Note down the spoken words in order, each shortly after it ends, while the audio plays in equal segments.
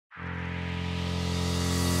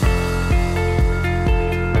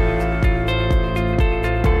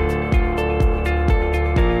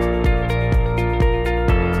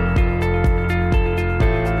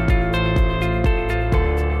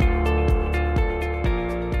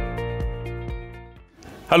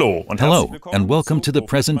Hello, and welcome to the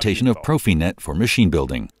presentation of PROFINET for machine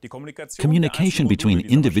building. Communication between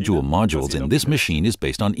individual modules in this machine is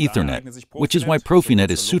based on Ethernet, which is why PROFINET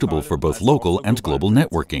is suitable for both local and global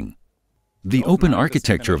networking. The open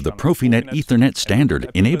architecture of the PROFINET Ethernet standard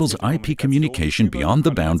enables IP communication beyond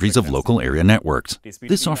the boundaries of local area networks.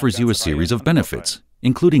 This offers you a series of benefits,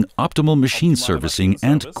 including optimal machine servicing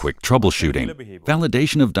and quick troubleshooting,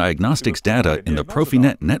 validation of diagnostics data in the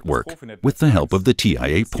PROFINET network with the help of the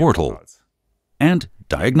TIA portal, and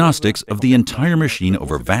diagnostics of the entire machine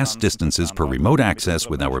over vast distances per remote access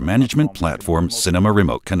with our management platform SINEMA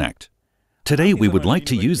Remote Connect. Today, we would like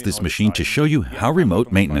to use this machine to show you how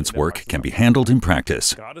remote maintenance work can be handled in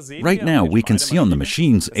practice. Right now, we can see on the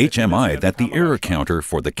machine's HMI that the error counter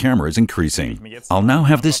for the camera is increasing. I'll now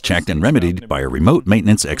have this checked and remedied by a remote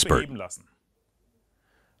maintenance expert.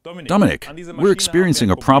 Dominic, we're experiencing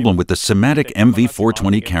a problem with the SINEMA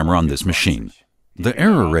MV420 camera on this machine. The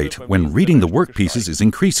error rate when reading the workpieces is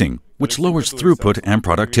increasing, which lowers throughput and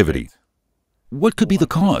productivity. What could be the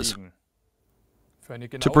cause?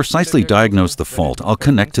 To precisely diagnose the fault, I'll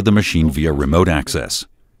connect to the machine via remote access.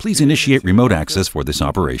 Please initiate remote access for this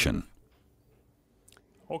operation.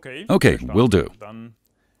 Okay, will do.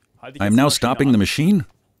 I'm now stopping the machine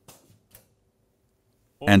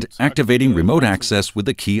and activating remote access with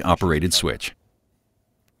the key-operated switch.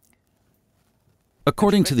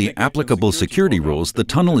 According to the applicable security rules, the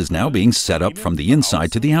tunnel is now being set up from the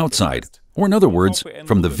inside to the outside, or in other words,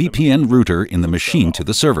 from the VPN router in the machine to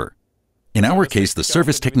the server. In our case, the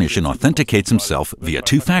service technician authenticates himself via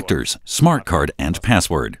two factors, smart card and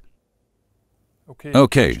password.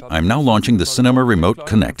 Okay, I'm now launching the SINEMA Remote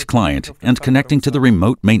Connect client and connecting to the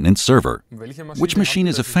remote maintenance server. Which machine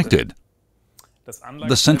is affected?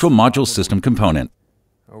 The central module system component.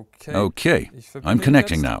 Okay, I'm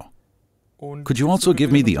connecting now. Could you also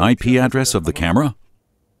give me the IP address of the camera?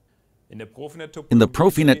 In the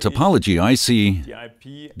PROFINET topology, I see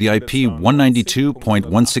the IP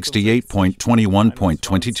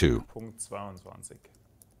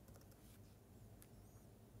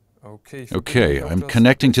 192.168.21.22. Okay, I'm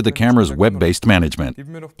connecting to the camera's web-based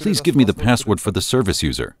management. Please give me the password for the service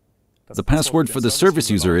user. The password for the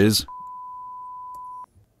service user is...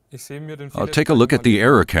 I'll take a look at the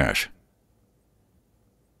error cache.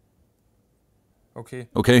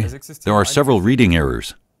 Okay, there are several reading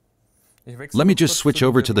errors. Let me just switch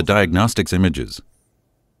over to the diagnostics images.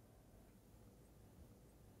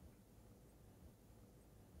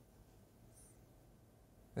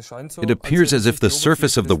 It appears as if the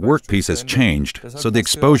surface of the workpiece has changed, so the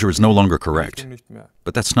exposure is no longer correct.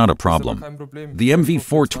 But that's not a problem. The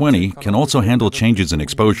MV420 can also handle changes in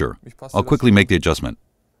exposure. I'll quickly make the adjustment.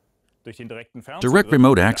 Direct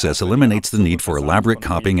remote access eliminates the need for elaborate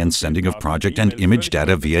copying and sending of project and image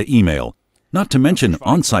data via email, not to mention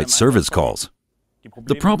on-site service calls.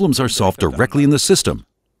 The problems are solved directly in the system.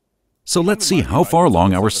 So let's see how far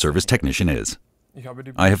along our service technician is.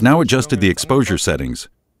 I have now adjusted the exposure settings.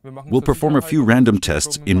 We'll perform a few random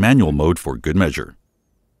tests in manual mode for good measure.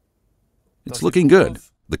 It's looking good.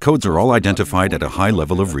 The codes are all identified at a high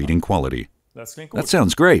level of reading quality. That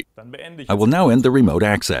sounds great. I will now end the remote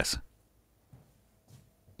access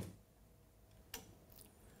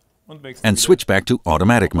and switch back to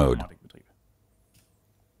automatic mode.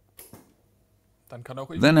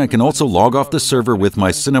 Then I can also log off the server with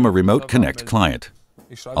my SINEMA Remote Connect client.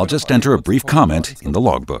 I'll just enter a brief comment in the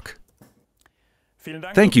logbook.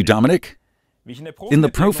 Thank you, Dominic. In the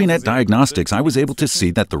PROFINET diagnostics, I was able to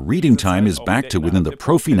see that the reading time is back to within the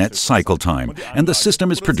PROFINET cycle time, and the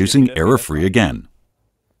system is producing error-free again.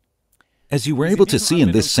 As you were able to see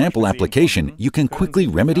in this sample application, you can quickly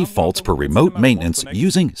remedy faults per remote maintenance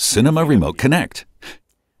using SINEMA Remote Connect.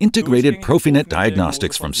 Integrated PROFINET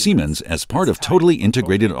diagnostics from Siemens as part of totally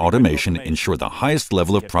integrated automation ensure the highest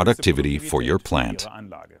level of productivity for your plant.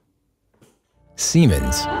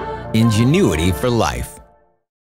 Siemens, ingenuity for life.